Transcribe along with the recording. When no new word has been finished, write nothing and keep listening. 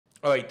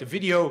All right, the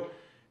video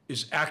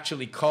is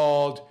actually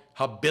called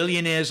How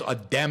Billionaires Are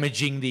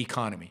Damaging the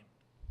Economy.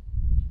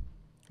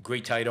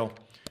 Great title.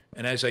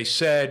 And as I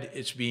said,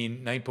 it's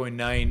been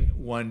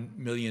 9.91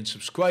 million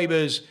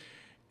subscribers,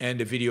 and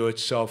the video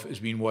itself has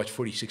been watched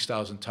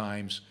 46,000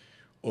 times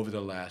over the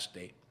last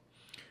day.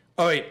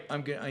 All right,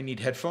 I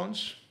need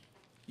headphones.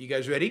 You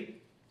guys ready?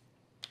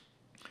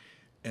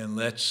 And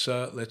let's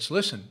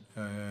listen.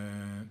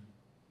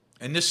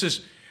 And this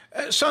is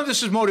some of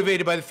this is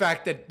motivated by the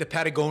fact that the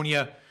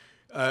Patagonia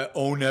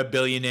owner,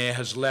 billionaire,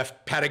 has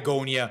left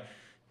Patagonia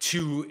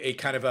to a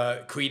kind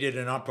of created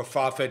a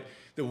non-profit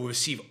that will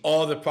receive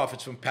all the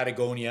profits from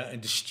Patagonia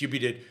and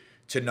distribute it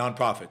to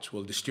nonprofits.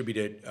 We'll distribute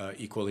it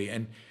equally.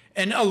 And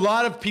a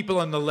lot of people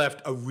on the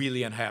left are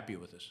really unhappy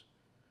with this.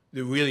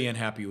 They're really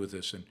unhappy with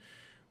this, and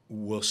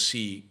we'll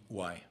see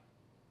why.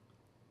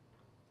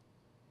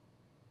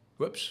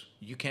 Whoops,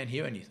 you can't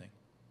hear anything.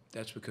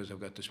 That's because I've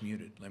got this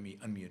muted. Let me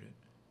unmute it.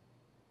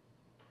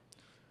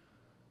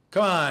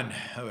 Come on.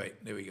 All right,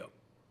 there we go.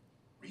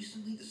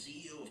 Recently, the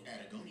CEO of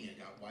Patagonia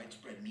got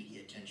widespread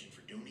media attention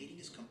for donating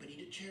his company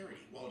to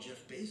charity, while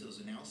Jeff Bezos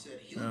announced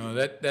that he'll... No,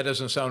 that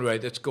doesn't sound right.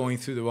 That's going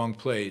through the wrong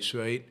place,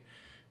 right?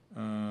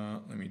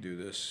 Let me do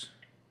this.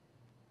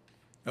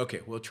 Okay,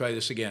 we'll try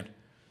this again.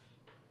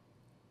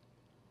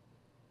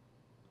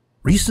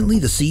 Recently,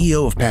 the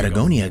CEO of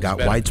Patagonia got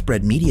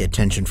widespread media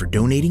attention for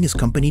donating his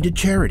company to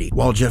charity,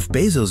 while Jeff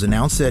Bezos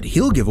announced that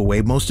he'll give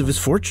away most of his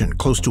fortune,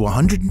 close to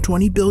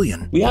 $120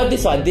 billion. We have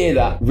this idea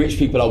that rich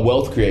people are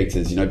wealth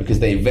creators, you know, because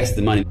they invest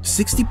the money.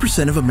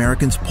 60% of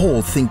Americans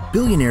polled think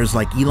billionaires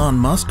like Elon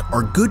Musk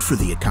are good for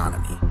the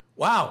economy.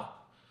 Wow.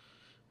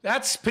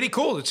 That's pretty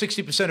cool that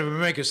 60% of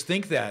Americans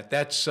think that.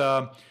 That's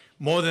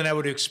more than I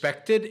would have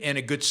expected, and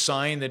a good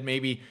sign that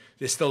maybe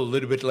there's still a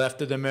little bit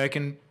left of the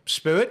American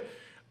spirit.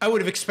 I would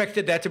have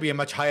expected that to be a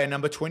much higher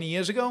number 20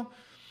 years ago,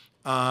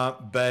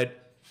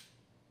 but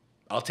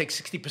I'll take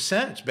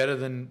 60%. It's better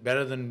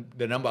than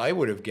the number I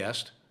would have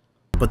guessed.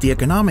 But the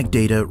economic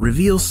data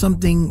reveals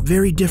something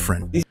very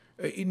different.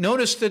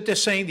 Notice that they're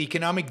saying the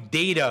economic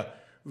data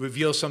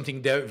reveals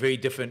something very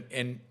different,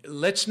 and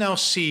let's now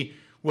see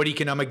what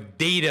economic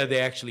data they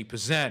actually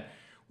present,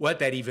 what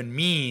that even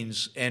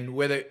means, and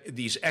whether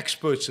these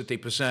experts that they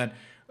present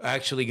are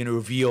actually going to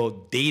reveal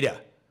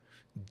data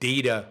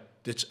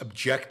that's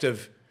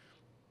objective,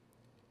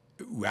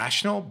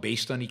 rational,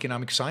 based on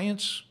economic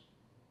science.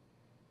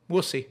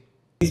 We'll see.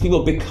 These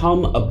people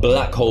become a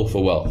black hole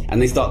for wealth,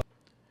 and they start...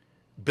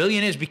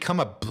 Billionaires become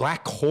a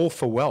black hole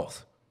for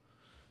wealth.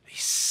 They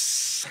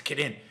suck it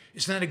in.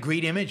 Isn't that a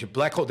great image? A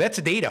black hole.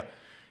 That's data.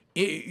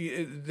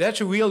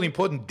 That's a really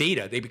important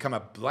data. They become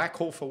a black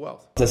hole for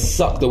wealth. To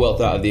suck the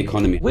wealth out of the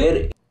economy.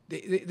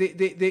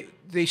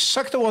 They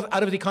suck the wealth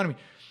out of the economy.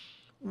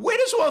 Where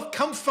does wealth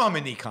come from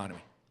in the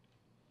economy?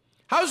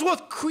 How is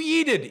wealth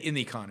created in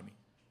the economy?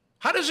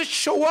 How does it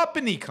show up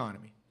in the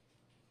economy?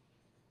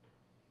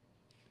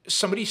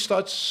 Somebody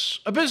starts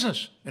a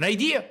business, an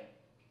idea.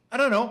 I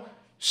don't know,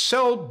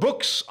 sell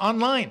books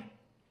online.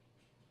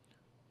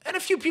 And a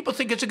few people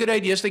think it's a good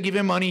idea, so they give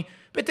him money,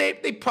 but they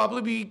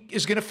probably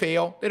is going to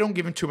fail. They don't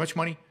give him too much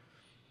money.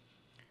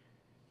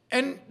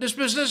 And this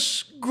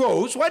business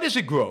grows. Why does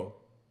it grow?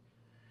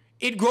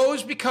 It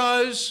grows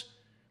because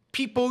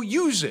people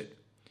use it,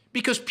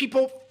 because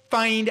people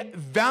find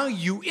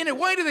value in it.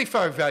 Why do they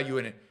find value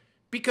in it?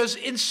 Because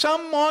in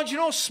some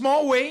marginal,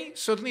 small way,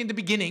 certainly in the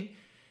beginning,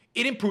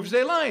 it improves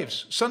their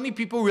lives. Suddenly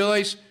people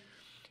realize,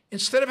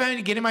 instead of having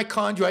to get in my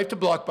car and drive to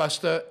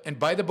Blockbuster and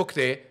buy the book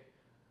there,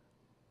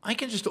 I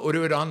can just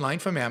order it online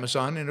from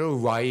Amazon and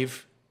it'll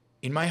arrive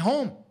in my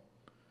home.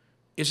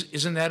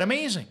 Isn't that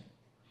amazing?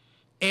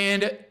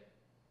 And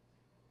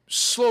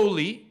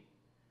slowly,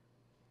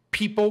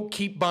 people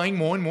keep buying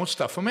more and more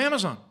stuff from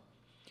Amazon.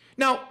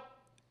 Now,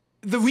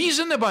 the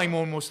reason they're buying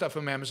more and more stuff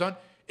from Amazon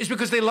is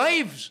because their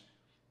lives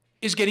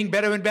is getting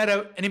better and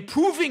better and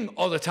improving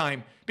all the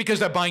time because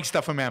they're buying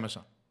stuff from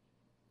Amazon.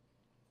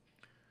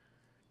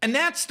 And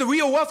that's the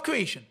real wealth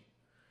creation.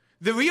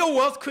 The real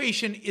wealth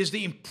creation is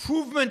the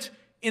improvement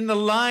in the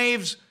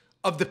lives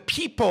of the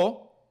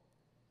people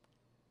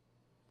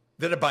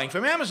that are buying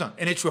from Amazon.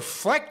 And it's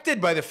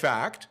reflected by the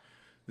fact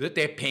that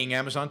they're paying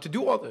Amazon to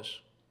do all this.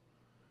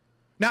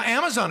 Now,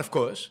 Amazon, of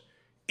course,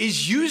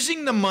 is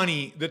using the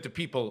money that the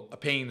people are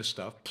paying the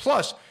stuff,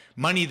 plus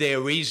money they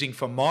are raising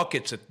from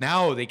markets that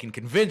now they can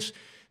convince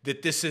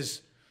that this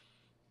is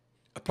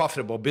a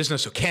profitable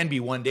business, or can be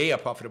one day a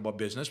profitable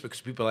business because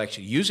people are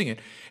actually using it.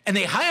 And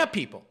they hire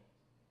people.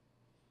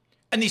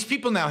 And these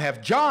people now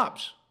have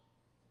jobs.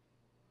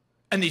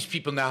 And these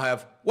people now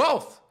have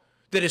wealth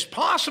that is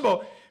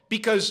possible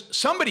because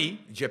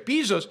somebody, Jeff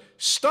Bezos,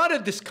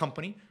 started this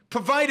company,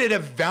 provided a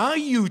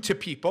value to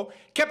people,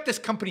 kept this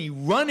company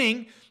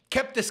running,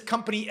 kept this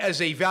company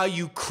as a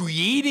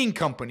value-creating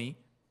company,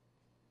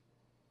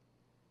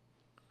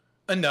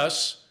 and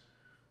thus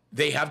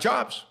they have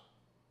jobs.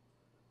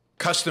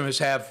 Customers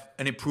have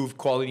an improved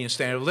quality and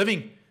standard of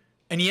living.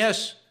 And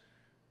yes,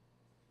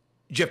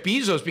 Jeff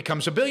Bezos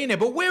becomes a billionaire,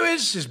 but where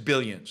is his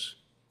billions?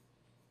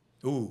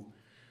 Ooh,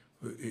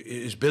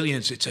 is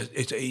billions.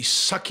 He's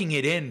sucking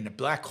it in, a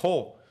black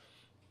hole.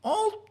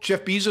 All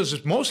Jeff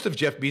Bezos, most of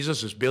Jeff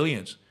Bezos'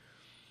 billions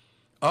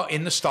are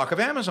in the stock of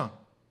Amazon.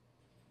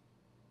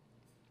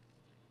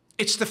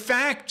 It's the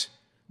fact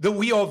that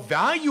we all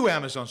value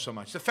Amazon so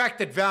much, the fact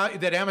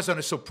that Amazon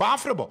is so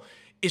profitable,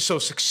 is so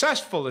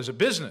successful as a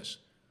business,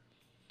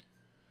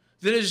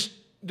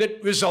 that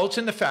results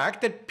in the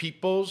fact that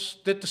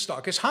the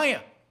stock is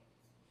higher.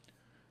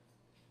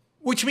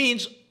 Which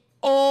means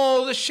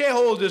all the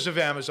shareholders of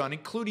Amazon,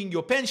 including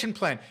your pension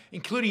plan,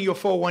 including your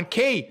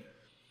 401k,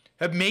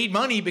 have made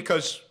money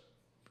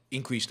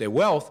increased their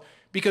wealth,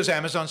 because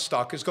Amazon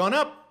stock has gone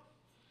up.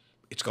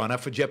 It's gone up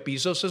for Jeff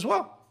Bezos as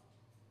well.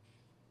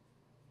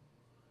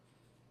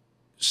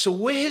 So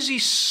where has he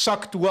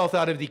sucked wealth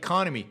out of the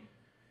economy?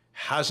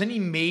 Hasn't he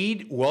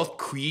made wealth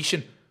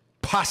creation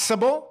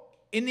possible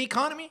in the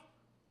economy?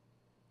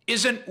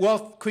 Isn't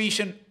wealth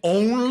creation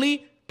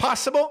only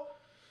possible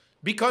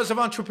because of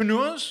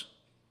entrepreneurs,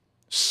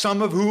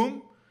 some of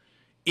whom,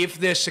 if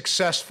they're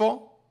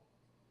successful,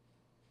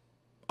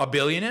 are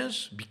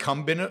billionaires,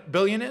 become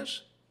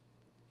billionaires?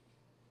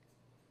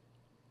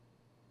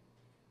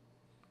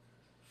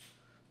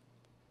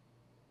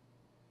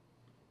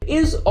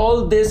 Is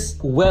all this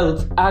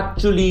wealth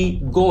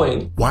actually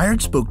going?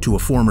 Wired spoke to a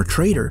former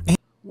trader.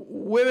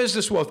 Where is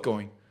this wealth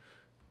going?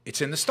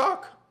 It's in the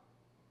stock.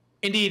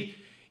 Indeed,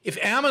 if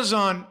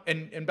Amazon,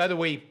 and by the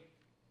way,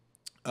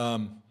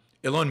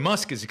 Elon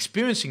Musk is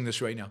experiencing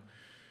this right now.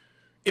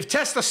 If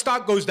Tesla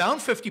stock goes down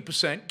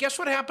 50%, guess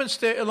what happens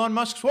to Elon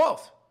Musk's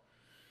wealth?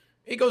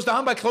 It goes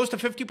down by close to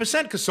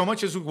 50% because so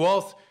much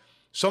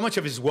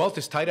of his wealth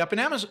is tied up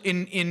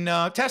in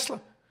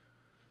Tesla.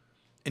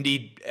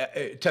 Indeed,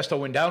 Tesla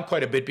went down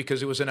quite a bit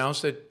because it was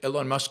announced that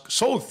Elon Musk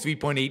sold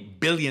 $3.8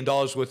 billion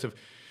worth of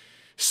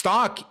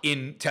stock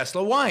in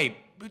Tesla. Why?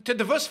 To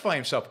diversify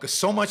himself, because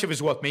so much of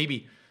his wealth,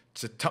 maybe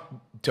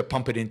to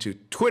pump it into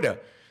Twitter.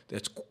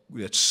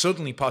 That's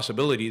certainly a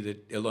possibility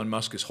that Elon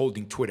Musk is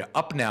holding Twitter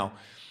up now,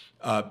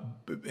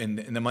 and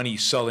the money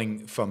he's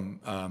selling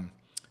from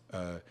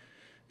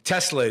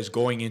Tesla is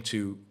going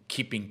into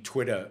keeping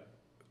Twitter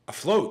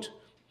afloat.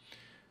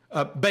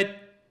 But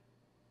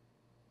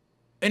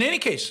in any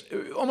case,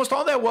 almost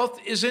all that wealth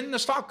is in the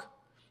stock.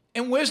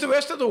 And where's the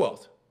rest of the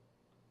wealth?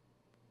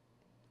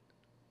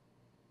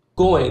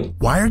 Going.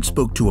 Wired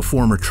spoke to a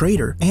former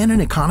trader and an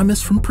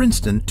economist from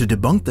Princeton to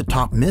debunk the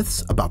top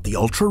myths about the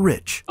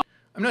ultra-rich.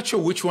 I'm not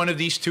sure which one of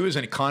these two is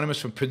an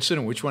economist from Princeton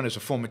and which one is a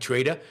former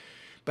trader,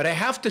 but I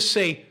have to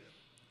say,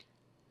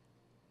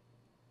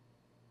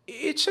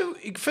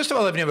 first of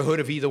all, I've never heard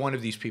of either one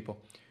of these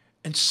people.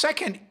 And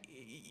second,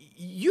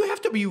 you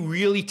have to be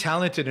really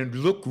talented and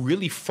look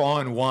really far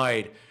and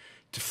wide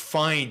to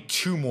find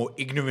two more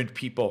ignorant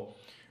people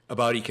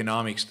about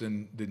economics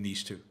than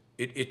these two.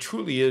 It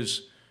truly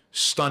is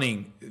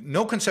stunning.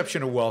 No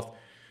conception of wealth,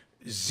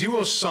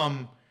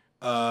 zero-sum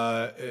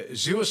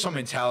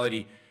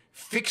mentality,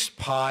 fixed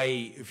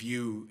pie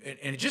view,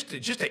 and just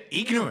the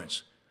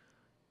ignorance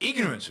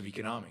of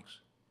economics.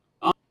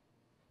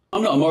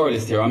 I'm not a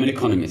moralist here. I'm an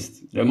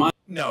economist.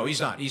 No, he's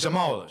not. He's a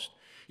moralist.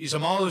 He's a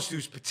moralist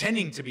who's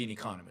pretending to be an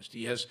economist.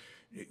 He has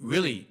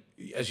really,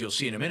 as you'll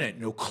see in a minute,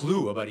 no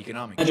clue about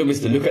economics. My job is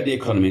to look at the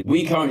economy.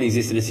 We currently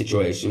exist in a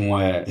situation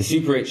where the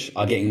super rich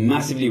are getting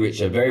massively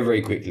richer very,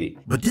 very quickly.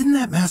 But didn't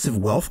that massive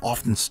wealth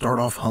often start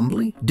off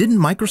humbly? Didn't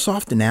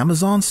Microsoft and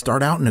Amazon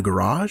start out in a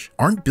garage?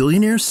 Aren't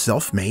billionaires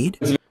self-made?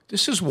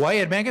 This is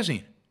Wired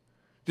magazine.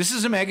 This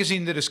is a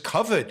magazine that has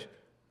covered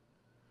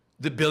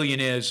the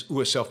billionaires who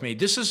are self-made.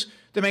 This is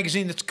the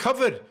magazine that's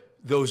covered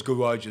those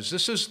garages.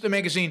 This is the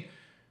magazine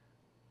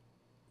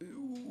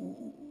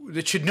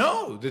that should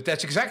know that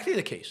that's exactly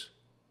the case.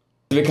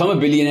 To become a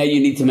billionaire, you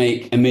need to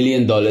make $1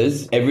 million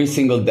every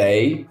single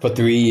day for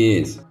 3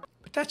 years.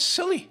 But that's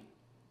silly.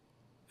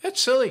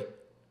 That's silly.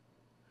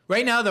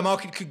 Right now, the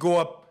market could go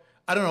up,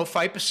 I don't know,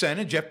 5%,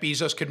 and Jeff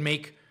Bezos could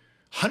make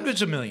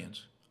hundreds of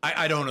millions.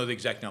 I don't know the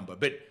exact number,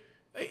 but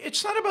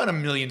it's not about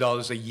 $1 million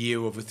a year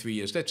over 3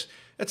 years.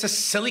 That's a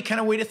silly kind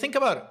of way to think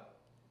about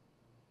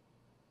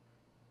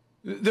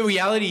it. The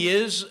reality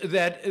is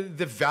that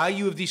the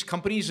value of these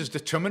companies is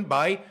determined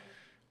by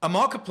a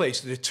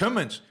marketplace that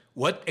determines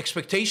what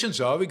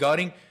expectations are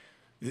regarding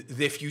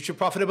their future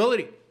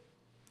profitability.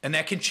 And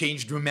that can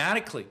change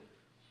dramatically.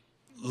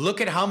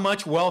 Look at how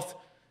much wealth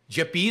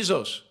Jeff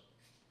Bezos,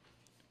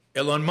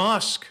 Elon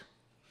Musk,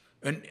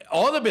 and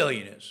all the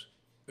billionaires,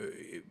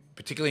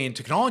 particularly in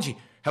technology,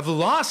 have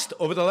lost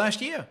over the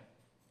last year,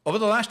 over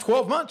the last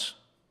 12 months.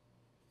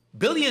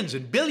 Billions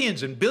and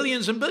billions and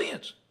billions and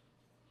billions.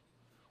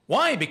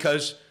 Why?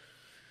 Because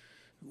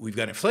we've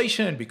got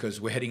inflation,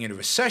 because we're heading into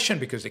recession,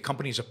 because the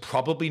companies are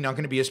probably not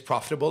going to be as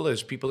profitable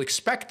as people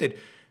expected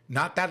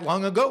not that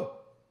long ago.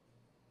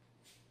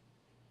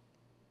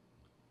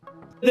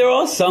 There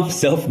are some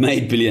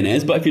self-made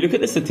billionaires, but if you look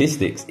at the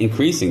statistics,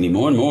 increasingly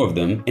more and more of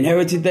them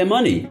inherited their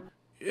money.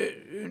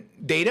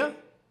 Data?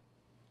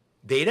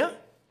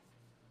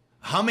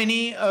 How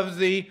many of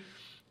the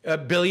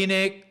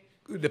billionaire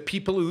the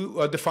people who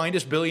are defined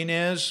as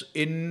billionaires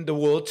in the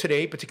world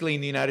today, particularly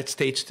in the United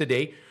States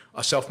today,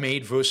 are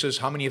self-made versus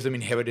how many of them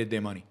inherited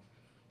their money.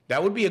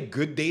 That would be a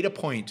good data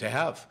point to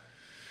have.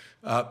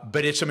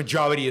 But it's a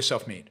majority of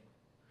self-made.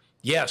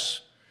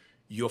 Yes,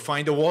 you'll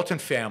find the Walton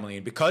family,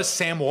 and because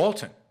Sam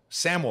Walton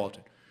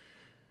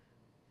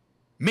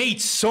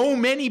made so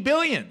many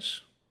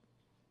billions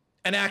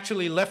and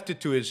actually left it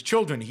to his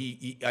children,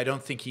 I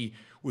don't think he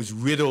was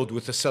riddled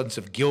with a sense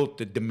of guilt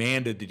that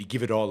demanded that he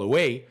give it all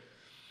away.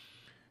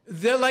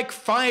 There are like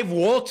 5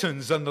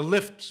 Waltons on the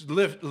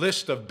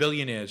list of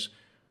billionaires,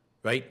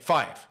 right?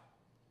 5.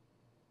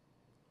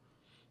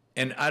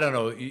 And I don't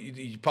know,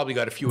 you probably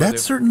got a few other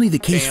That's certainly the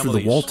case families.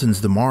 for the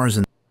Waltons, the Mars,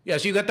 and... Yeah,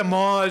 so you got the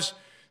Mars.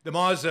 The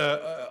Mars,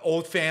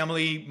 old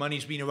family,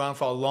 money's been around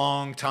for a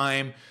long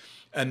time.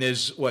 And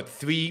there's, what,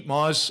 3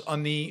 Mars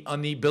on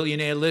the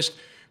billionaire list.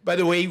 By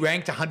the way,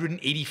 ranked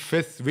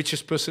 185th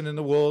richest person in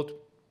the world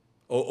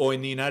or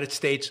in the United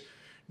States.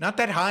 Not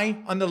that high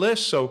on the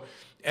list. So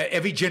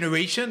every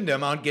generation, the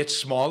amount gets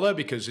smaller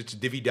because it's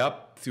divvied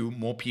up through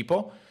more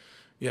people.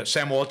 Yeah,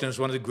 Sam Walton is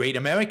one of the great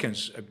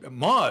Americans.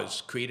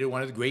 Mars created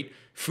one of the great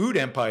food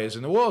empires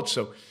in the world.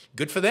 So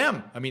good for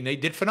them. I mean, they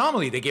did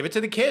phenomenally. They gave it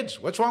to the kids.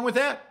 What's wrong with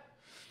that?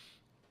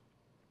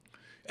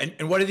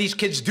 And what do these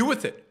kids do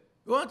with it?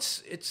 Well,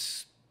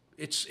 it's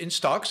in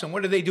stocks. And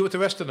what do they do with the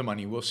rest of the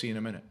money? We'll see in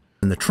a minute.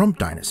 And the Trump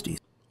dynasty.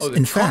 Oh, the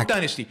Trump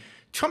dynasty.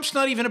 Trump's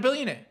not even a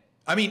billionaire.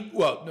 I mean,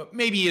 well, no,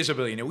 maybe he is a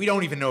billionaire. We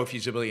don't even know if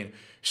he's a billionaire.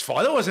 His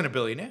father wasn't a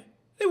billionaire.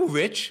 They were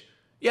rich,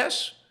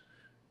 yes.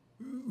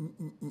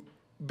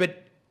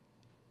 But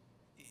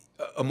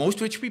are most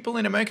rich people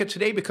in America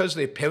today because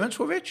their parents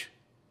were rich?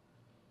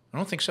 I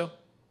don't think so.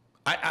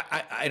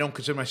 I don't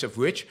consider myself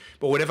rich,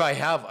 but whatever I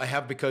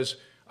have because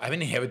I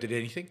haven't inherited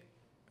anything.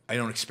 I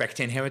don't expect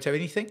to inherit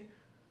anything.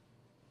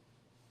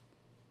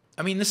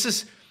 I mean, this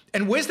is,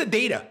 and where's the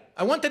data?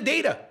 I want the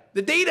data.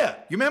 The data.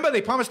 You remember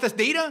they promised us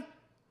data?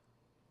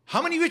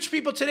 How many rich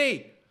people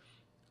today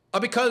are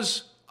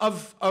because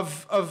of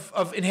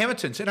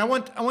inheritance? And I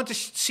want to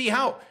see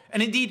how.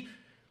 And indeed,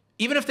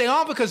 even if they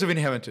are because of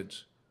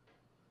inheritance,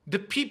 the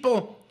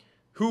people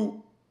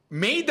who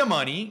made the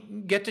money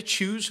get to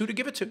choose who to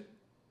give it to.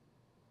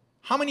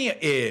 How many are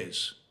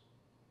heirs?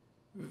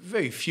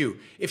 Very few.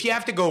 If you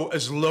have to go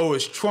as low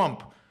as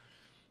Trump,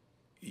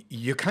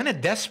 you're kind of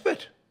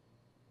desperate.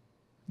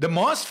 The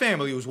Mars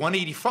family was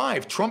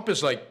 185. Trump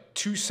is like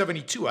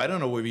 272. I don't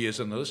know where he is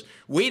on the list.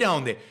 Way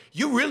down there.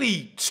 You're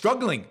really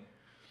struggling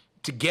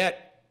to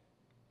get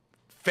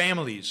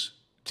families,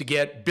 to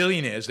get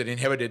billionaires that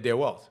inherited their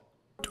wealth.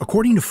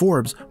 According to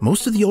Forbes,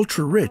 most of the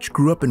ultra-rich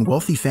grew up in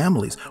wealthy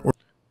families. Or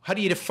how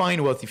do you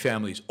define wealthy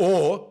families?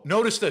 Or,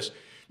 notice this.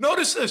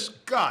 Notice this.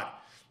 God,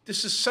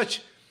 this is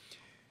such...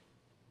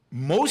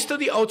 Most of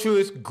the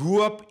ultra-rich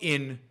grew up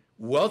in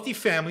wealthy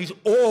families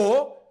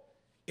or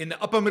in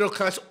the upper middle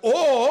class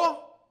or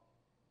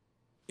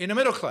in the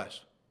middle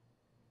class.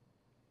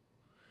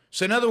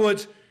 So in other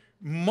words,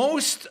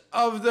 most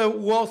of the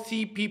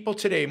wealthy people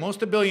today, most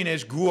of the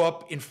billionaires grew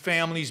up in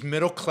families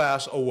middle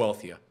class or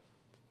wealthier.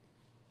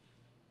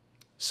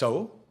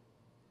 So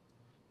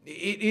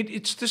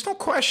there's no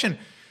question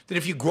that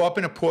if you grow up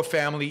in a poor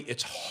family,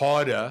 it's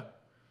harder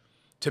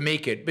to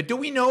make it. But do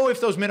we know if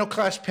those middle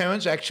class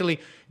parents actually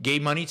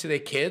gave money to their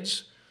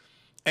kids?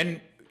 And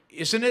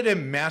isn't it a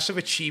massive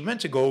achievement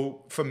to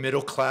go from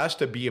middle class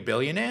to be a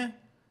billionaire?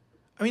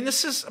 I mean,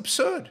 this is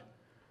absurd.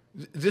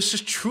 This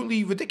is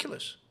truly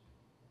ridiculous.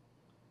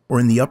 Or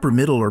in the upper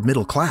middle or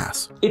middle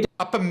class.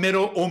 Upper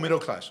middle or middle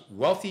class.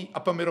 Wealthy,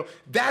 upper middle.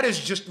 That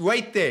is just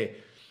right there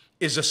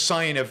is a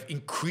sign of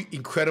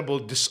incredible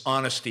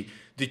dishonesty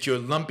that you're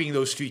lumping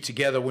those three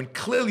together when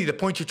clearly the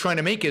point you're trying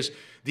to make is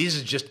these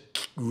are just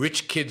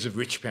rich kids of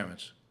rich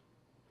parents.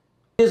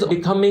 It is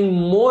becoming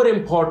more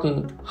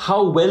important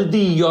how wealthy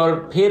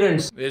your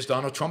parents. There's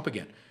Donald Trump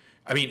again.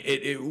 I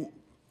mean,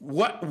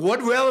 what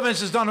relevance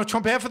does Donald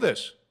Trump have for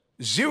this?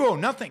 Zero,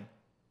 nothing.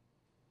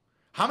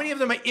 How many of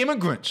them are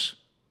immigrants?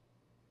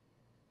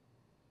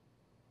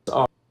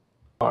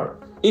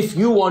 If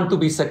you want to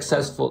be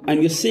successful.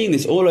 And you're seeing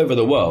this all over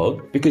the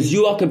world because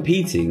you are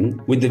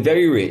competing with the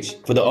very rich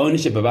for the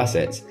ownership of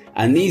assets.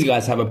 And these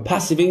guys have a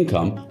passive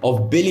income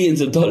of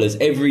billions of dollars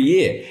every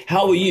year.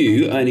 How are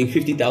you earning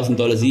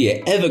 $50,000 a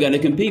year ever going to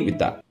compete with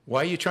that?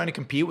 Why are you trying to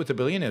compete with the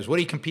billionaires? What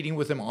are you competing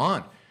with them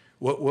on?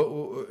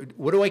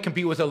 What do I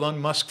compete with Elon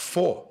Musk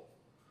for?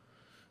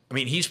 I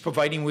mean, he's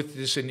providing with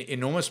this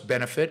enormous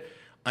benefit.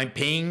 I'm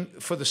paying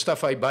for the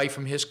stuff I buy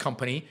from his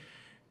company.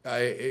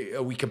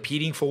 Are we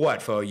competing for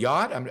what? For a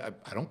yacht?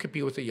 I don't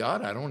compete with a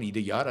yacht. I don't need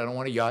a yacht. I don't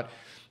want a yacht.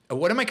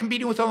 What am I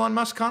competing with Elon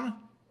Musk on?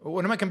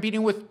 What am I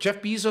competing with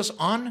Jeff Bezos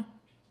on?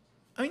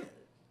 I mean,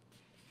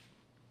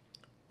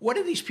 what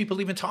are these people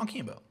even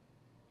talking about?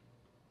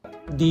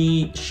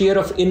 The share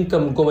of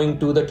income going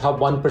to the top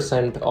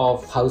 1%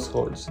 of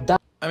households.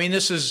 I mean,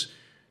 this is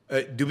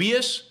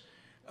dubious.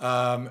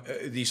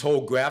 These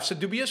whole graphs are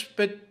dubious.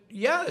 But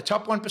yeah, the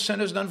top 1%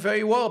 has done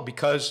very well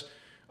because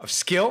of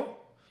skill,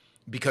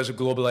 because of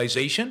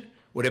globalization.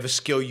 Whatever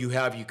skill you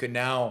have, you can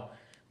now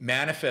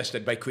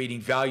manifested by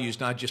creating values,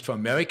 not just for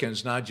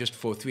Americans, not just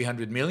for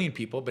 300 million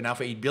people, but now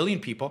for 8 billion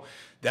people.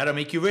 That'll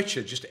make you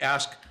richer. Just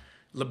ask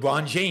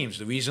LeBron James.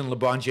 The reason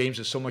LeBron James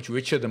is so much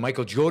richer than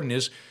Michael Jordan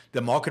is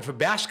the market for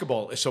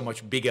basketball is so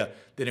much bigger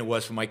than it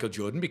was for Michael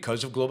Jordan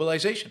because of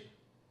globalization.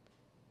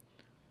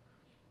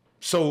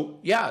 So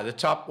yeah, the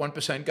top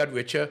 1% got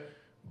richer,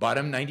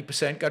 bottom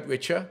 90% got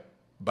richer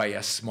by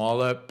a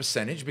smaller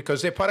percentage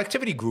because their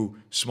productivity grew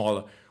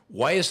smaller.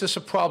 Why is this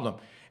a problem?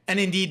 And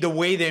indeed, the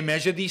way they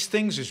measure these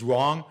things is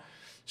wrong.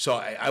 So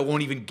I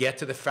won't even get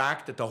to the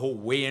fact that the whole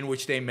way in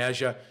which they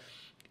measure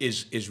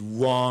is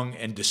wrong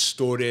and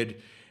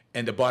distorted.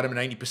 And the bottom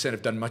 90%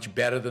 have done much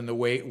better than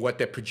what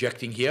they're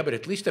projecting here. But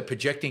at least they're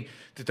projecting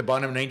that the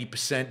bottom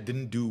 90%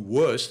 didn't do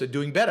worse. They're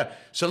doing better.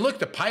 So look,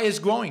 the pie is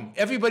growing.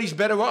 Everybody's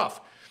better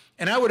off.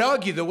 And I would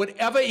argue that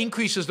whatever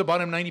increases the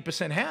bottom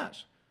 90%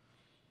 has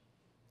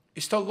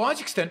is to a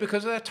large extent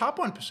because of that top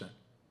 1%.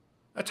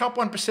 That top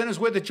 1% is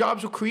where the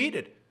jobs were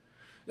created.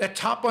 That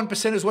top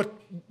 1% is what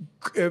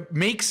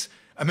makes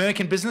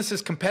American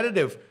businesses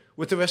competitive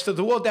with the rest of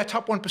the world. That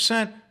top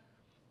 1%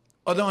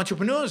 are the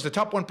entrepreneurs. The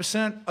top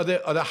 1%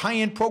 are the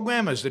high-end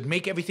programmers that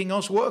make everything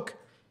else work.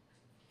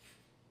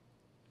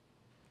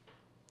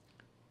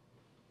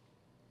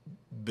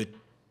 But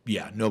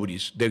yeah,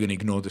 they're going to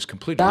ignore this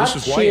completely. That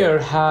This is why share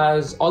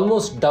has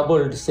almost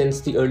doubled since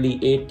the early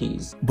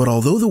 80s. But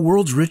although the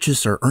world's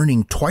richest are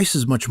earning twice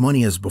as much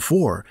money as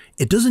before,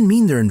 it doesn't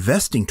mean they're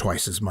investing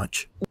twice as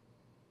much.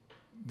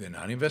 they're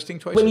not investing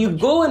twice When as you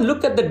much. go and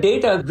look at the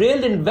data,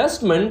 real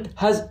investment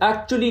has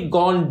actually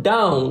gone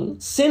down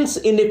since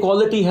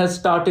inequality has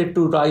started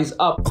to rise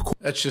up.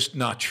 That's just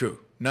not true.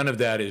 None of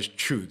that is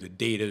true. The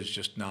data is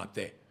just not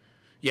there.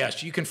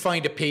 Yes, you can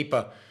find a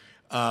paper.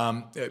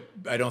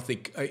 I don't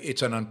think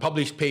it's an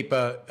unpublished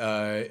paper,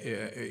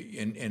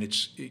 and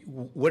it's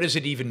what does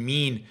it even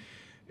mean,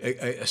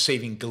 a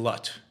saving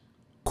glut?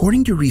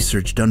 According to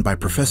research done by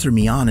Professor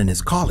Mian and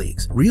his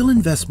colleagues, real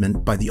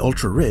investment by the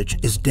ultra-rich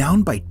is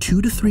down by 2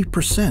 to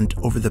 3%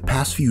 over the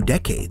past few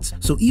decades.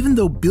 So even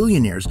though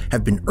billionaires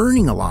have been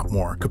earning a lot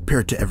more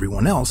compared to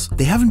everyone else,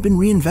 they haven't been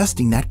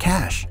reinvesting that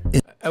cash.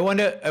 I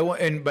wonder,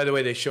 and by the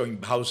way, they're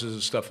showing houses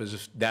and stuff as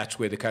if that's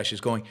where the cash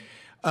is going.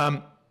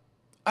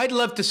 I'd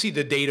love to see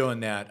the data on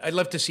that. I'd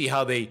love to see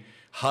how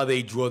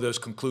they draw those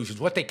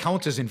conclusions, what they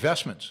count as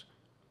investments.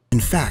 In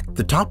fact,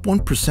 the top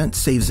 1%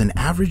 saves an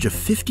average of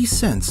 50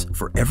 cents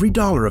for every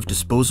dollar of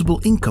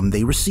disposable income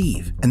they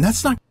receive. And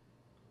that's not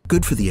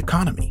good for the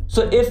economy.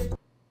 So if...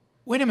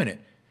 Wait a minute.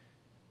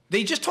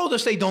 They just told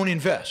us they don't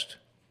invest.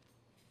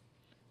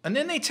 And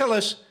then they tell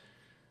us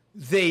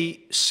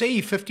they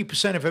save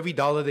 50% of every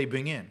dollar they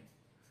bring in.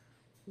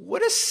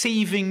 What does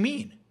saving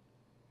mean?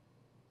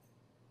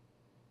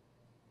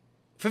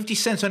 50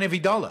 cents on every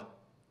dollar.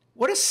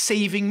 What does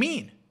saving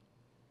mean?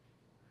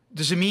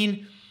 Does it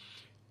mean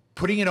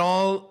putting it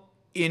all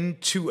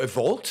into a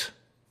vault?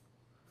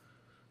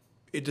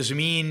 Does it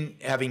mean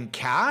having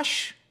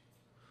cash?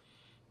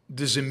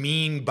 Does it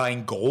mean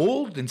buying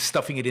gold and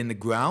stuffing it in the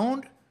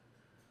ground?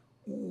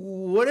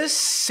 What does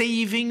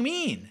saving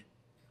mean?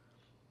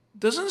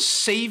 Doesn't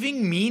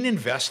saving mean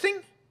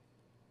investing?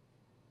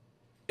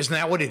 Isn't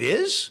that what it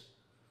is?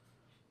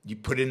 You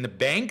put it in the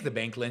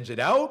bank lends it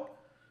out.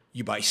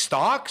 You buy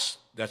stocks,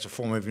 that's a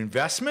form of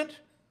investment.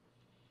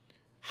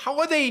 How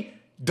are they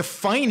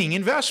defining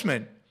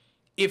investment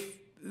if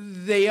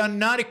they are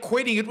not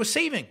equating it with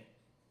saving?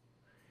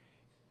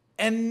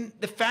 And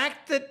the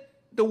fact that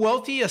the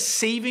wealthy are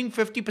saving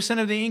 50%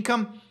 of their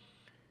income,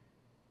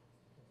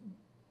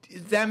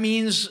 that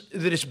means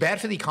that it's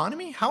bad for the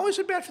economy? How is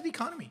it bad for the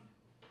economy?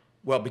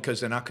 Well, because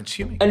they're not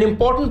consuming. An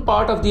important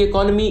part of the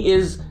economy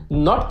is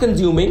not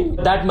consuming.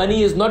 That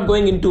money is not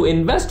going into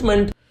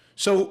investment.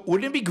 So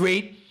wouldn't it be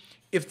great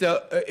if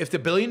the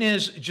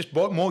billionaires just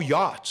bought more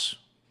yachts?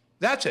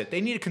 That's it.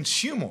 They need to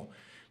consume more.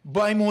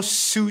 Buy more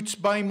suits,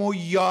 buy more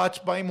yachts,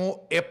 buy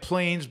more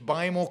airplanes,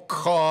 buy more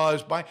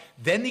cars,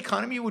 then the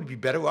economy would be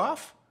better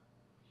off.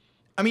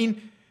 I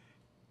mean,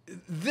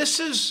 this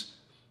is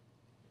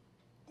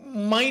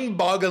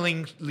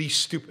mind-bogglingly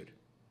stupid.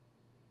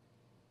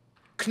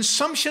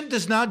 Consumption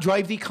does not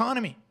drive the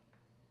economy.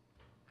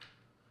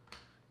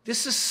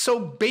 This is so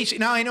basic.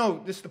 Now, I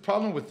know the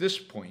problem with this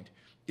point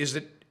is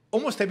that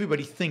almost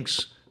everybody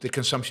thinks that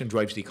consumption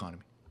drives the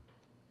economy.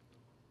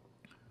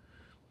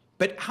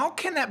 But how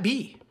can that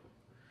be?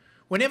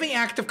 When every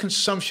act of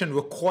consumption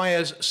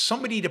requires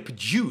somebody to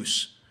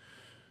produce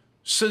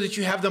so that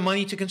you have the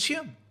money to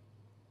consume.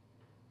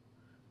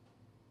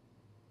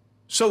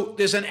 So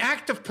there's an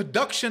act of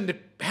production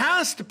that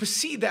has to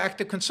precede the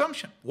act of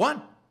consumption,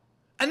 one.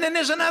 And then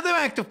there's another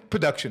act of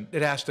production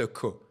that has to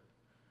occur.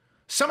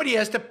 Somebody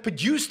has to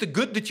produce the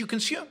good that you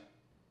consume.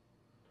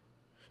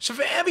 So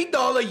for every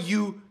dollar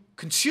you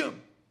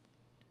consume,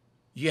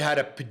 you had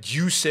to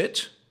produce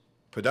it,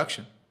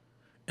 production,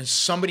 and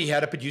somebody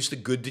had to produce the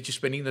good that you're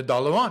spending the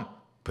dollar on,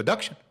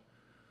 production.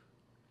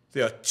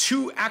 There are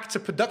 2 acts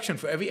of production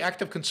for every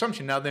act of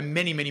consumption. Now, there are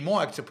many, many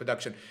more acts of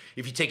production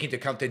if you take into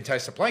account the entire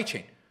supply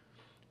chain.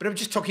 But I'm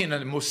just talking in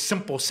the most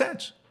simple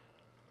sense.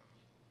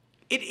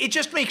 It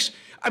just makes,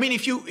 I mean,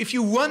 if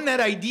you run that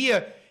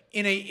idea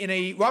in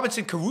a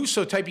Robinson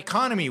Crusoe type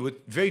economy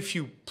with very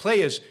few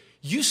players,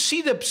 you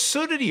see the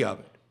absurdity of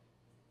it.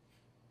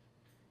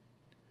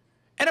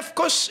 And of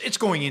course, it's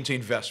going into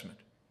investment.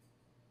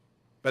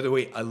 By the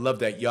way, I love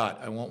that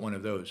yacht. I want one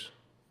of those.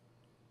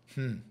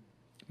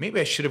 Maybe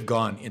I should have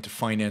gone into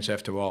finance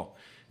after all,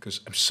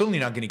 because I'm certainly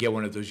not going to get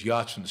one of those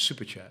yachts from the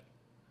Super Chat.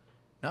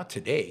 Not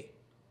today.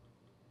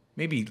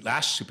 Maybe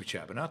last Super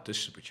Chat, but not this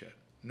Super Chat.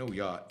 No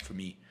yacht for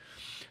me.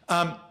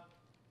 I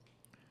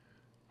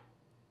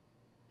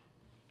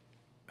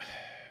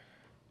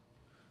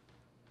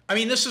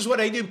mean, this is what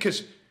I do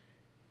because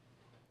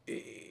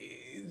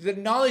the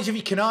knowledge of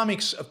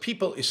economics of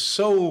people is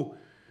so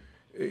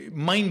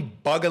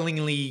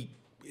mind-bogglingly,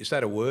 is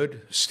that a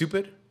word,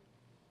 stupid?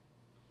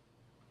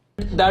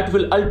 That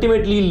will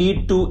ultimately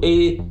lead to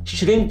a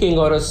shrinking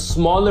or a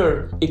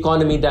smaller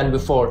economy than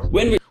before.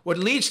 What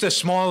leads to a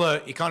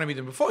smaller economy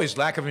than before is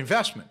lack of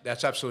investment.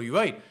 That's absolutely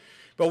right.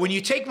 But when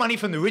you take money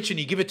from the rich and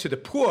you give it to the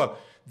poor,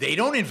 they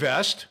don't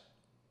invest.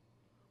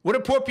 What do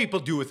poor people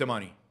do with the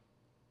money?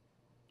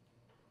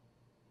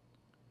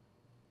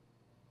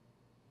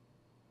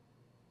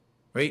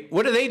 Right?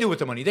 What do they do with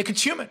the money? They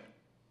consume it.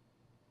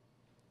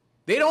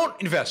 They don't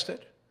invest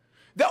it.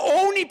 The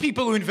only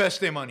people who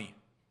invest their money,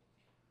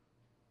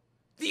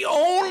 the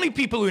only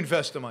people who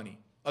invest the money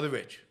are the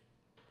rich.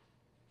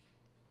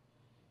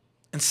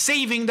 And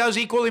saving does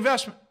equal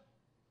investment.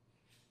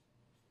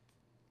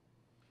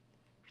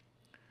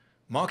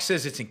 Marx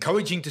says it's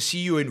encouraging to see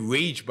you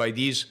enraged by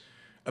these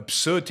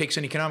absurd takes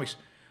on economics.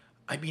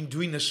 I've been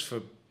doing this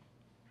for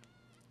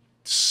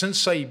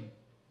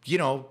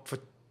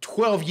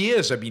 12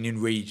 years I've been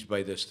enraged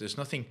by this. There's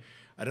nothing,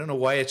 I don't know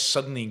why it's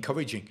suddenly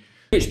encouraging.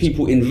 Rich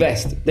people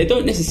invest. They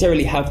don't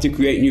necessarily have to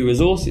create new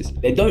resources.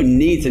 They don't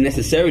need to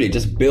necessarily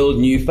just build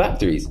new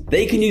factories.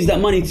 They can use that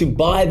money to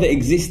buy the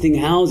existing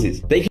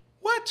houses.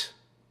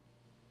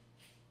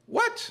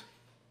 What?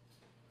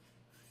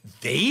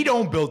 They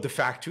don't build the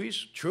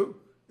factories, true.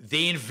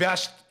 They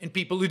invest in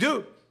people who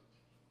do.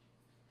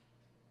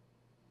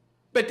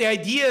 But the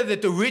idea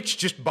that the rich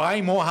just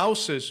buy more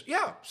houses,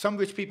 yeah, some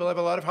rich people have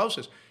a lot of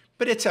houses,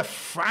 but it's a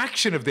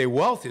fraction of their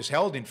wealth is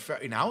held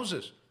in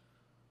houses.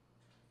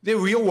 Their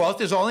real wealth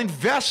is all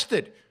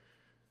invested.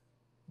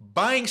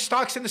 Buying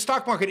stocks in the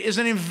stock market is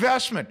an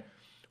investment.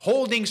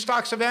 Holding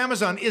stocks of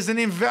Amazon is an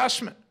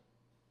investment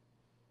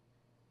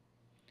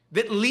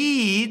that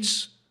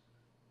leads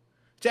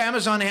to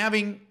Amazon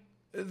having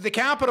the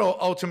capital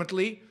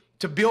ultimately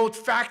to build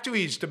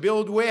factories, to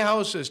build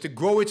warehouses, to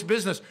grow its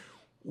business.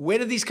 Where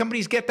do these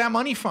companies get that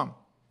money from?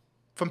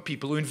 From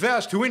people who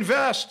invest. Who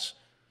invests?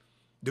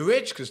 The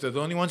rich, because they're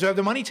the only ones who have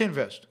the money to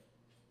invest.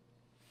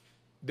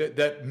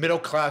 The middle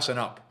class and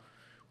up.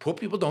 Poor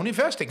people don't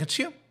invest, they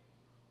consume.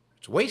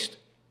 It's a waste.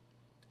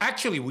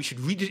 Actually, we should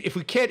read it,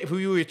 if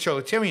we were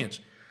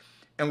utilitarians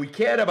and we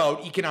cared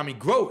about economic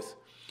growth,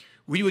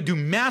 we would do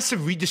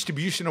massive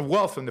redistribution of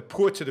wealth from the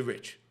poor to the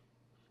rich.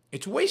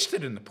 It's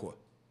wasted in the poor,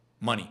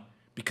 money,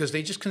 because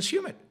they just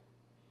consume it.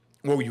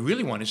 What we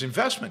really want is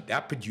investment.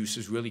 That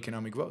produces real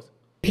economic growth.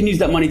 You can use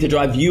that money to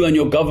drive you and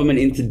your government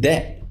into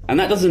debt. And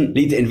that doesn't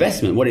lead to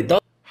investment. What it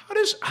does...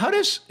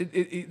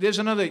 There's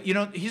another,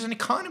 he's an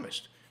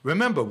economist.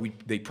 Remember,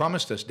 they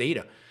promised us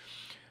data.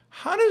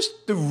 How do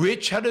the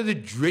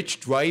rich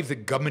drive the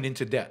government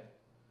into debt?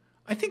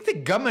 I think the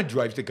government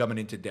drives the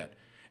government into debt.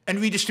 And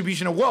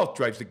redistribution of wealth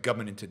drives the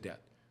government into debt.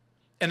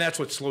 And that's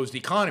what slows the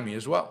economy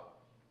as well.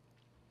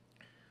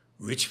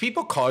 Rich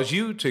people cause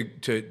you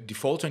to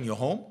default on your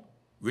home?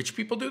 Rich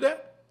people do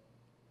that?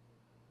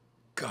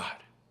 God.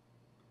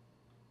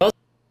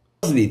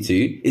 Lead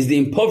to is the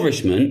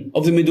impoverishment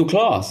of the middle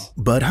class.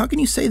 But how can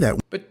you say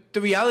that? But the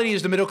reality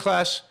is the middle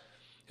class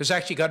has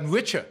actually gotten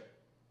richer.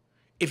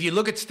 If you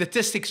look at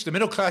statistics, the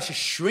middle class is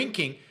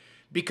shrinking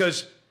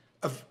because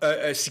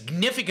a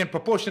significant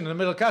proportion of the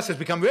middle class has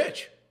become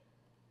rich.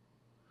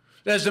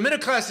 Whereas the middle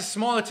class is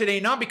smaller today,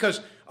 not because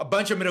a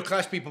bunch of middle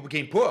class people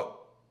became poor.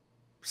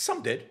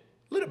 Some did,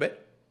 a little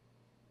bit.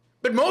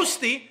 But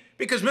mostly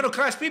because middle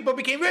class people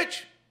became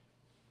rich.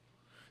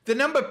 The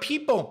number of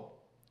people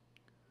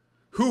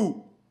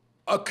who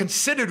are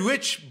considered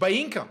rich by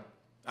income,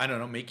 I don't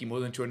know, making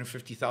more than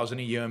 $250,000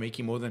 a year,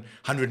 making more than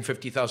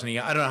 $150,000 a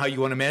year, I don't know how you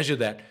want to measure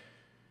that,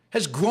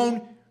 has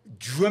grown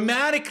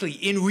dramatically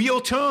in real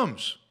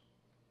terms.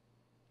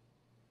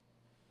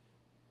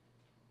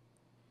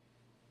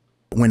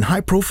 When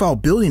high-profile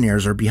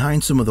billionaires are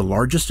behind some of the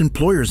largest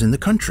employers in the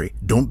country,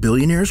 don't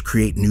billionaires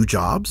create new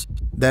jobs?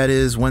 That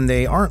is, when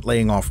they aren't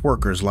laying off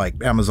workers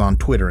like Amazon,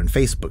 Twitter, and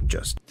Facebook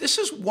just. This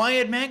is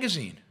Wired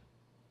magazine.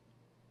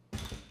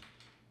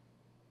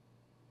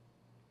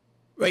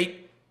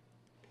 Right?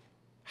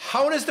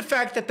 How does the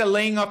fact that they're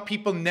laying off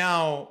people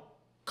now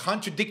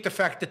contradict the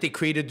fact that they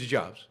created the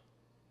jobs?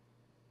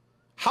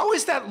 How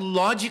is that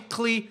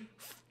logically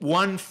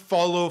one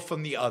follow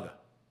from the other?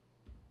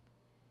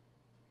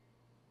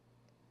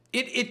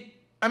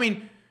 I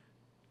mean,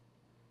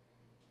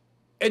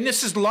 and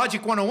this is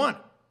logic 101.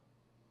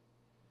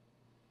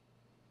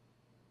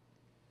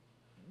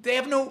 They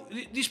have no,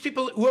 these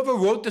people, whoever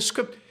wrote the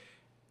script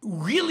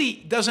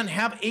really doesn't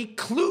have a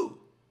clue.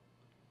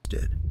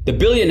 The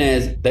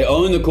billionaires, they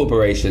own the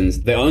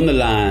corporations, they own the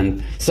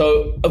land.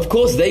 So, of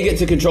course, they get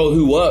to control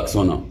who works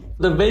or not.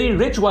 The very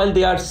rich, while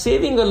they are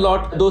saving a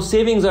lot, those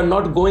savings are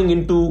not going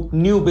into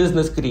new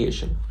business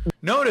creation.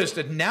 Notice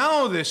that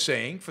now they're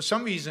saying, for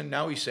some reason,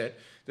 now he said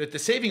that they're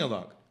saving a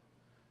lot.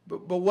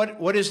 But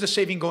what is the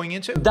saving going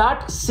into?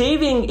 That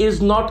saving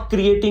is not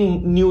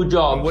creating new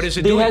jobs. And what is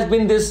it there doing? has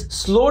been this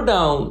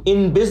slowdown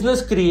in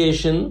business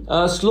creation,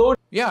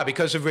 Yeah,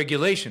 because of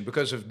regulation,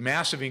 because of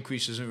massive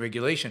increases in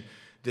regulation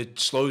that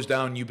slows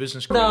down new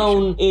business creation.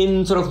 Down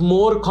in sort of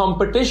more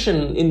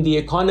competition in the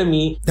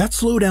economy. That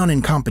slowdown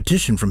in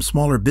competition from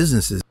smaller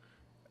businesses.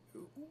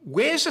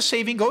 Where's the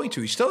saving going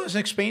to? He still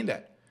hasn't explained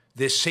that.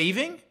 They're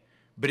saving,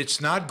 but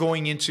it's not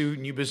going into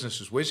new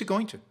businesses. Where's it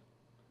going to?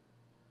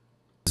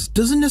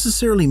 Doesn't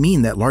necessarily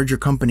mean that larger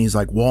companies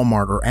like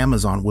Walmart or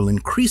Amazon will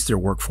increase their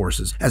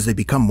workforces as they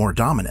become more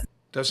dominant.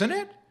 Doesn't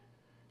it?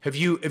 Have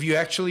you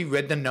actually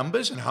read the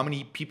numbers and how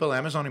many people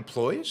Amazon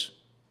employs?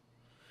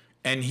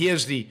 And here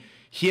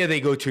they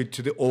go to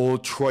the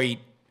old trite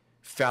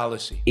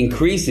fallacy.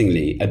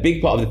 Increasingly, a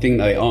big part of the thing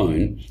that they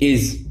own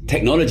is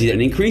technology,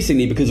 and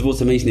increasingly because of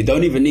automation, they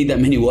don't even need that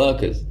many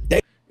workers.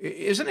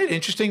 Isn't it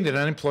interesting that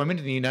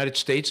unemployment in the United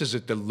States is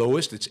at the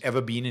lowest it's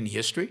ever been in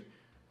history?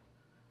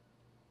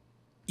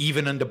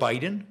 Even under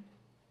Biden?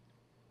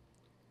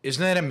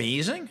 Isn't that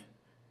amazing?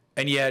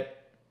 And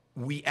yet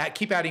we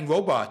keep adding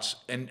robots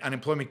and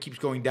unemployment keeps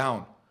going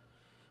down.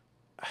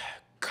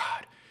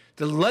 God,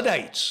 the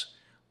Luddites,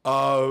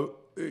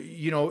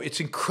 it's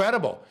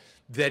incredible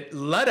that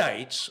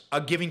Luddites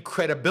are giving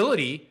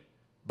credibility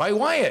by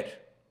Wyatt.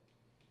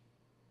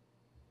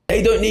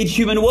 They don't need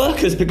human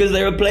workers because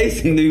they're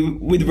replacing them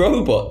with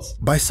robots.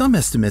 By some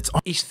estimates,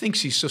 He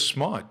thinks he's so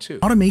smart, too.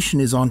 automation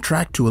is on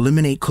track to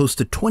eliminate close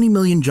to 20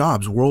 million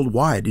jobs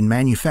worldwide in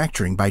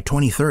manufacturing by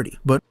 2030.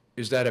 But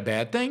is that a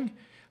bad thing?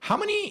 How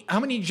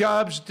many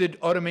jobs did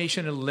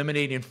automation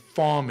eliminate in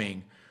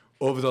farming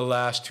over the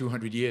last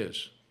 200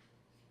 years?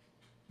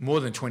 More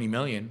than 20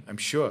 million, I'm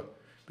sure.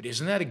 But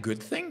isn't that a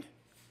good thing?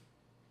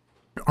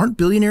 aren't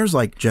billionaires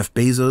like Jeff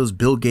Bezos,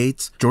 Bill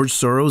Gates, George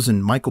Soros,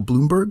 and Michael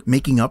Bloomberg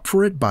making up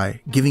for it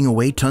by giving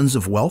away tons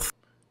of wealth?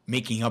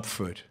 Making up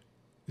for it.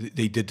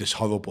 They did this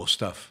horrible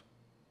stuff.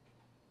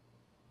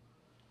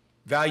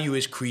 Value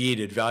is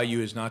created. Value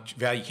is not,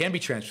 value can be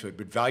transferred,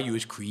 but value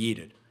is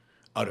created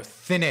out of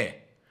thin air.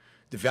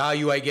 The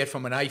value I get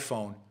from an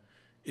iPhone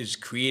is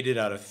created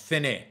out of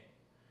thin air.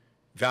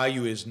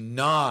 Value is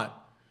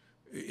not,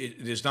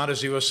 there's not a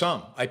zero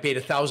sum. I paid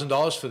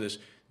 $1,000 for this.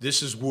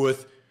 This is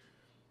worth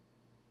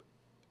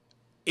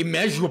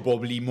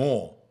immeasurably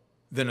more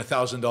than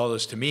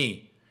 $1,000 to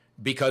me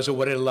because of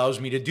what it allows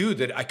me to do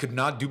that I could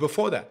not do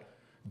before that.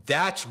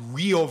 That's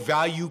real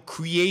value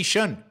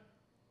creation.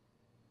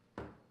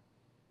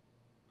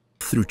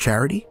 Through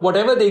charity?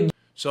 Whatever they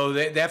So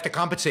they have to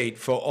compensate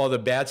for all the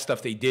bad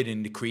stuff they did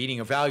in the creating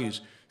of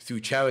values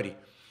through charity.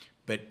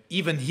 But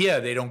even here,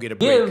 they don't get a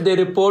break. give, they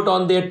report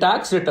on their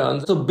tax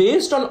returns. So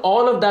based on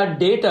all of that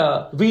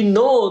data, we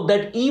know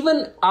that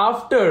even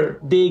after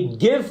they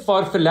give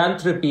for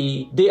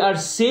philanthropy, they are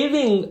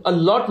saving a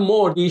lot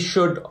more. We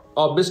should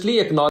obviously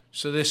acknowledge.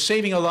 So they're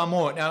saving a lot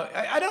more. Now,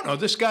 I don't know.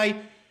 This guy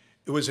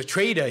was a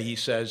trader, he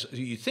says.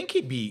 You think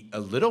he'd be a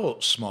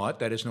little smart,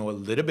 that is, know a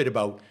little bit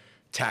about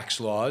tax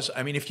laws.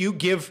 I mean, if you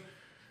give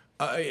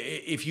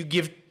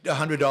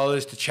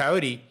 $100 to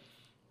charity,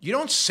 you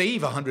don't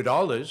save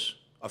 $100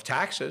 of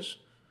taxes.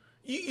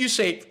 You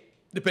save,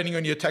 depending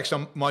on your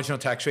marginal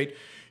tax rate,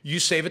 you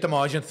save at the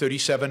margin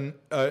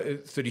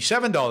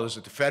 $37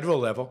 at the federal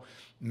level,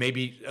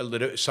 maybe a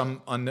little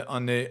some on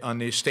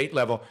the state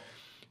level,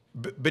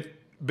 but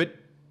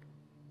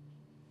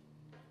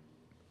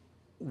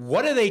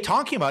what are they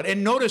talking about?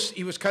 And notice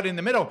he was cut in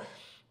the middle.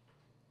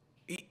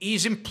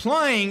 He's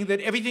implying that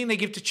everything they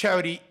give to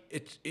charity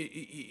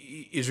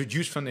is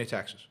reduced from their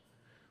taxes,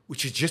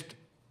 which is just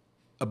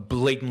a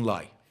blatant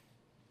lie.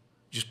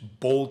 Just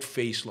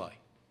bold-faced lie.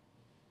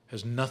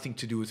 Has nothing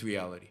to do with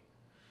reality.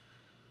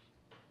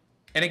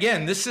 And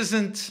again, this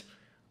isn't,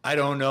 I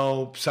don't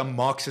know, some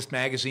Marxist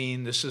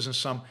magazine. This isn't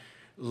some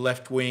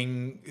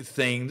left-wing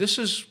thing. This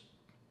is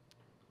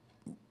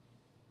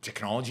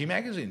Technology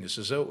magazine. This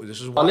is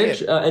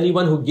Knowledge,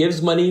 anyone who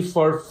gives money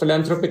for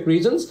philanthropic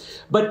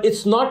reasons, but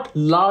it's not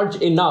large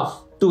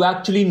enough to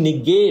actually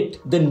negate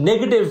the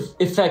negative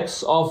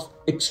effects of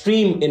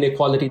extreme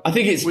inequality. I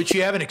think it's which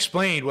you haven't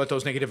explained what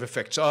those negative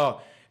effects are.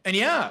 And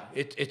yeah,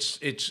 it's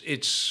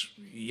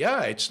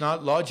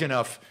not large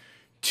enough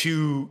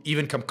to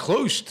even come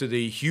close to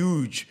the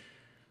huge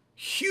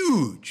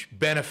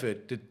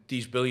benefit that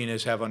these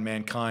billionaires have on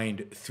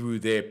mankind through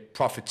their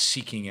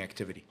profit-seeking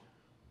activity.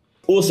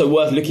 also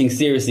worth looking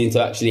seriously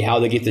into actually how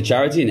they give to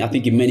charity. And I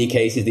think in many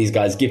cases, these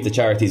guys give to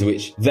charities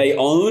which they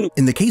own.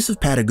 In the case of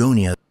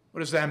Patagonia, What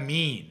does that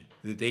mean,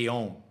 that they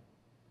own?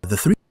 the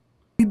 $3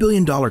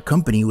 multi-billion-dollar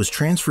company was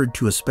transferred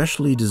to a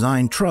specially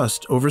designed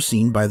trust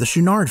overseen by the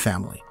Chouinard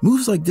family.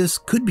 Moves like this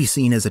could be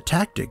seen as a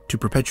tactic to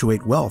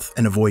perpetuate wealth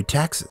and avoid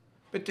taxes.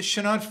 But the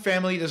Chouinard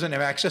family doesn't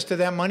have access to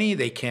that money.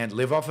 They can't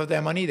live off of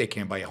that money. They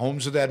can't buy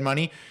homes with that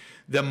money.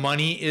 The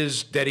money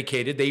is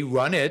dedicated. They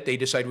run it. They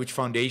decide which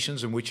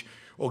foundations and which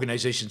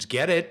organizations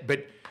get it.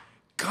 But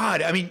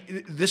God, I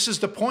mean, this is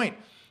the point.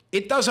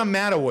 It doesn't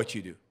matter what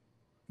you do.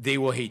 They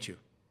will hate you.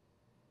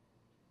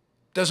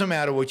 Doesn't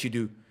matter what you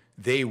do.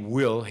 They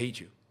will hate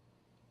you.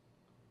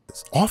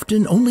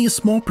 Often, only a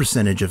small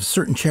percentage of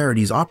certain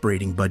charities'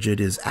 operating budget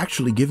is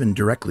actually given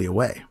directly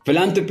away.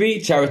 Philanthropy,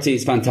 charity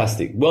is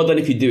fantastic. Well done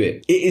if you do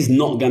it. It is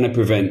not going to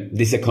prevent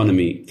this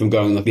economy from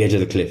going off the edge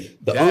of the cliff.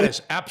 That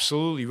is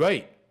absolutely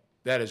right.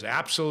 That is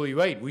absolutely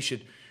right.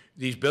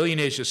 These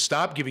billionaires should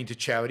stop giving to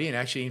charity and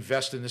actually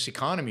invest in this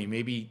economy.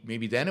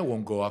 Maybe then it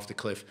won't go off the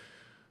cliff.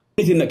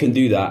 The only thing that can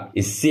do that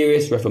is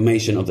serious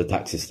reformation of the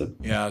tax system.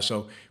 Yeah,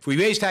 so if we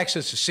raise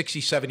taxes to 60,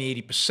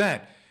 70,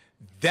 80%,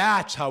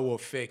 that's how we'll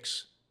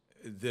fix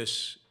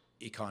this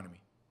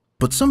economy.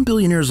 But some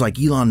billionaires like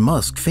Elon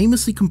Musk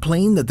famously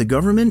complain that the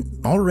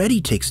government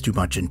already takes too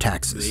much in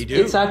taxes. They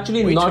do. It's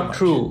actually not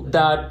true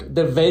that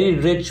the very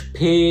rich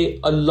pay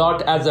a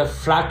lot as a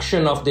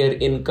fraction of their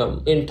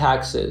income in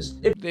taxes.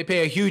 They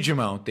pay a huge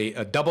amount. They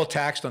are double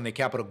taxed on their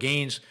capital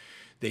gains.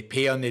 They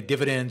pay on their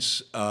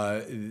dividends.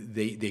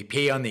 They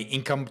pay on their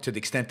income to the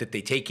extent that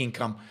they take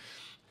income.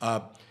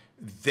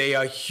 They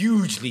are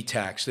hugely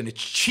taxed, and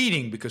it's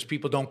cheating because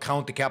people don't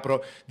count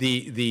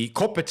the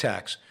corporate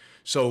tax.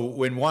 So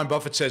when Warren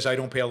Buffett says, I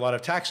don't pay a lot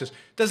of taxes,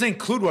 it doesn't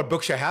include what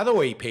Berkshire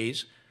Hathaway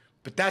pays,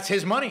 but that's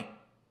his money.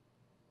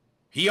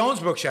 He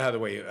owns Berkshire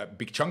Hathaway, a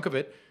big chunk of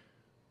it.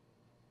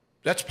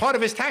 That's part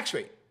of his tax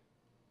rate.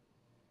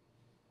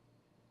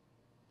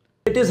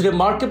 It is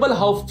remarkable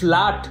how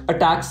flat a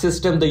tax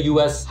system the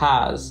US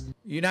has.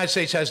 The United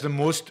States has the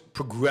most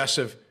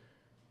progressive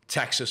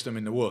tax system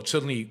in the world,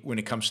 certainly when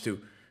it comes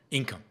to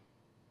income.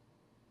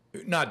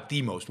 Not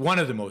the most, one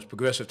of the most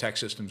progressive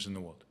tax systems in the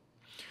world.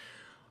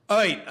 All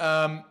right,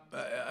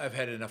 I've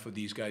had enough of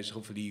these guys.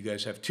 Hopefully you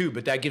guys have too,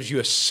 but that gives you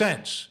a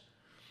sense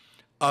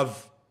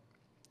of,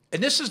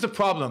 and this is the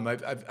problem.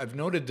 I've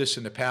noted this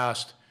in the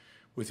past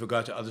with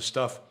regard to other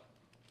stuff.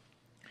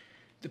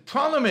 The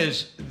problem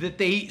is that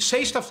they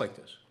say stuff like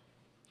this.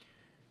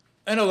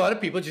 And a lot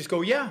of people just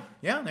go, yeah,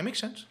 that makes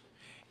sense.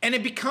 And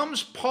it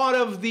becomes part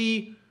of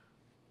the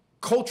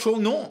cultural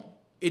norm.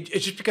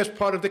 It's just because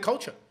part of the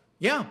culture.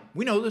 Yeah,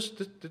 we know this.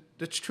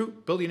 That's true.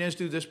 Billionaires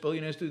do this,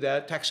 billionaires do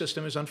that. Tax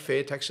system is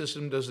unfair. Tax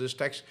system does this,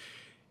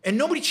 and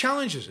nobody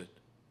challenges it.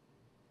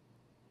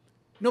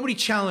 Nobody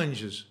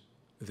challenges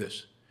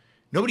this.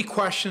 Nobody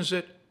questions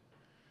it.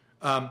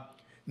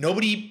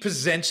 Nobody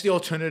presents the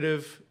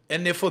alternative,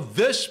 and therefore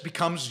this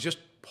becomes just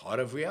part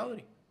of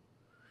reality,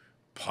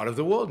 part of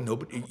the world.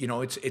 Nobody,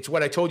 it's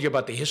what I told you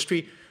about the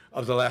history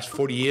of the last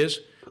 40 years.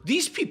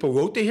 These people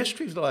wrote the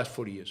history of the last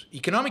 40 years,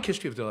 economic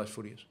history of the last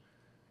 40 years.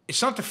 It's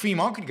not the free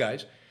market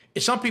guys.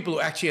 It's not people who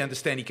actually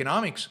understand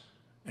economics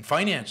and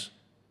finance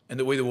and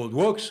the way the world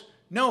works.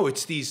 No,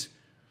 it's these,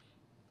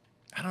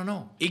 I don't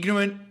know,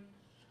 ignorant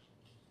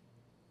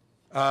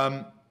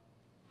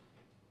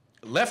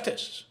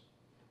leftists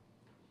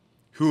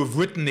who have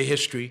written the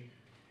history,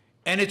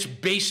 and it's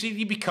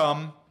basically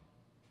become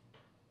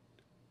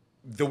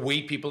the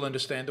way people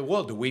understand the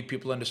world, the way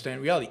people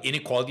understand reality.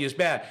 Inequality is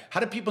bad. How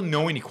do people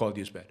know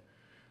inequality is bad?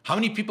 How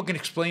many people can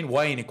explain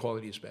why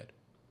inequality is bad?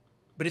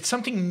 But it's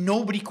something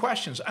nobody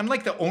questions. I'm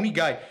like the only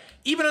guy.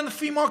 Even on the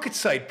free market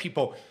side,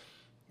 people,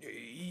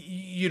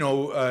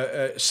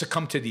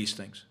 succumb to these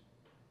things.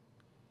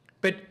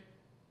 But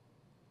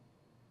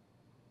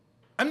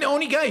I'm the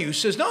only guy who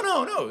says,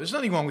 no, there's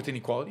nothing wrong with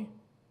inequality.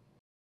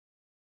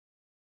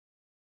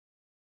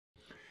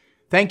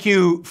 Thank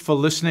you for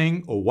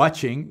listening or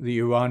watching the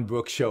Yaron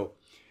Brook Show.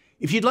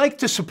 If you'd like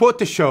to support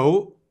the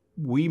show,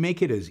 we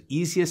make it as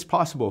easy as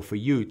possible for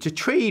you to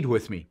trade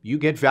with me. You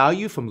get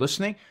value from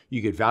listening. You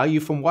get value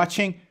from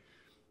watching.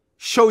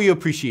 Show your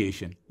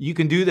appreciation. You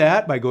can do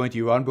that by going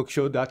to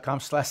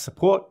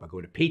yaronbrookshow.com/support, by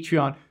going to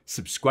Patreon,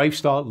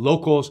 Subscribestar,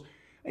 Locals,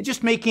 and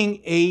just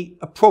making a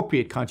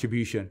appropriate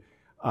contribution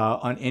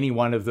on any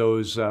one of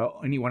those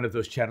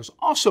channels.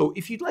 Also,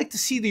 if you'd like to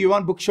see the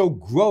Yaron Brook Show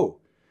grow,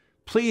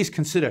 please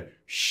consider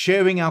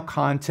sharing our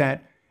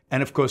content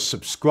and, of course,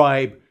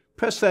 subscribe.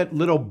 Press that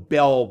little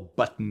bell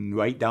button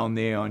right down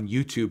there on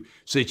YouTube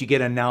so that you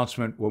get an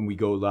announcement when we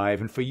go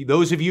live. And for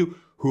those of you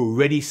who are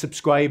already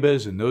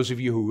subscribers and those of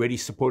you who are already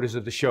supporters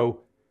of the show,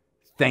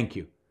 thank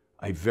you.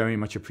 I very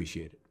much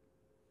appreciate it.